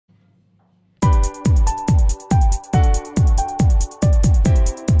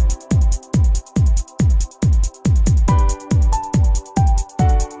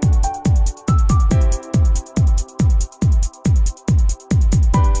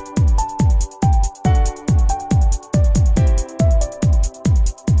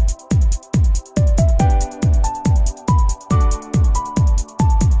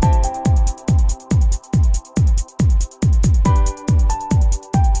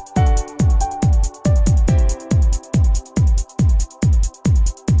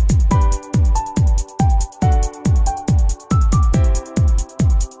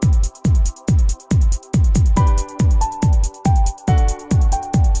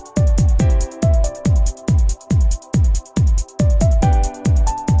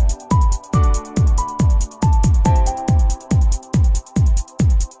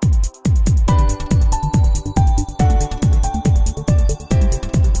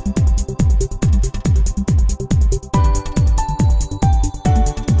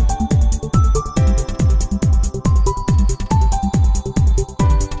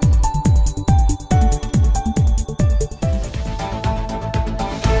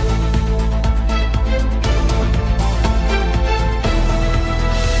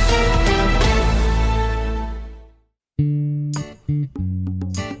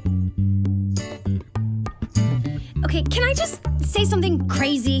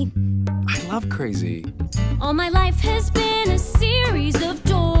crazy? I love crazy. All my life has been a series of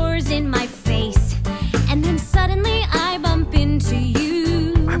doors in my face, and then suddenly I bump into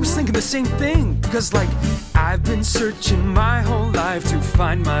you. I was thinking the same thing, because like I've been searching my whole life to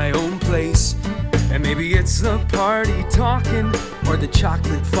find my own place. And maybe it's the party talking or the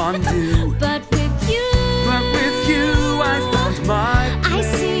chocolate fondue. But with you I found my place.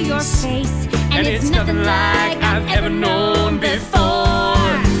 I see your face, and it's nothing like I've ever known before.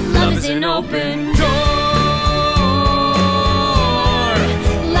 Love is an open door.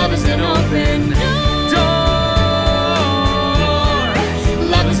 Love is an open door.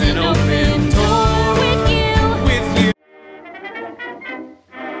 Love is an open door with you.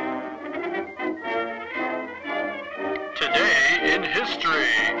 Today in history.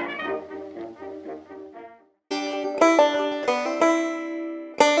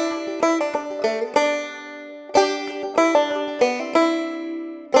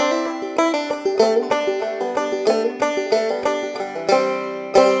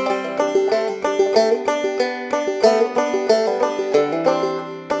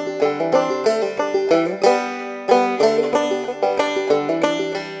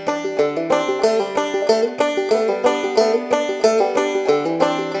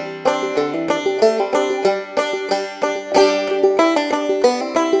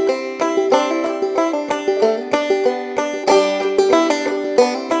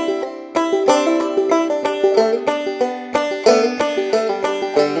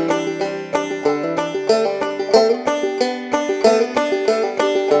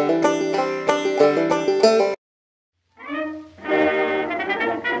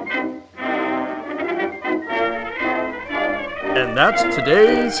 And that's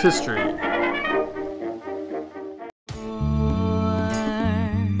today's history.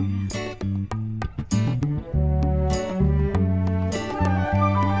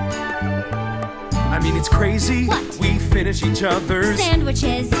 I mean, it's crazy. What? We finish each other's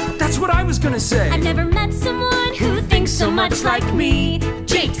Sandwiches. That's what I was gonna say. I've never met someone who thinks so much like me.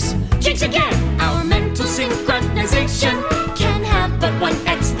 Jinx! Jinx again! Our mental synchronization can have but one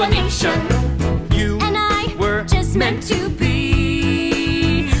explanation. You And I were just meant to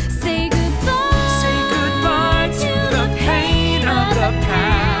be. Say goodbye. Say goodbye to the pain of the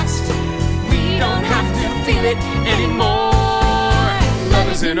past. We don't have to feel it anymore. Love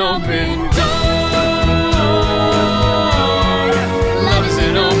is an open door.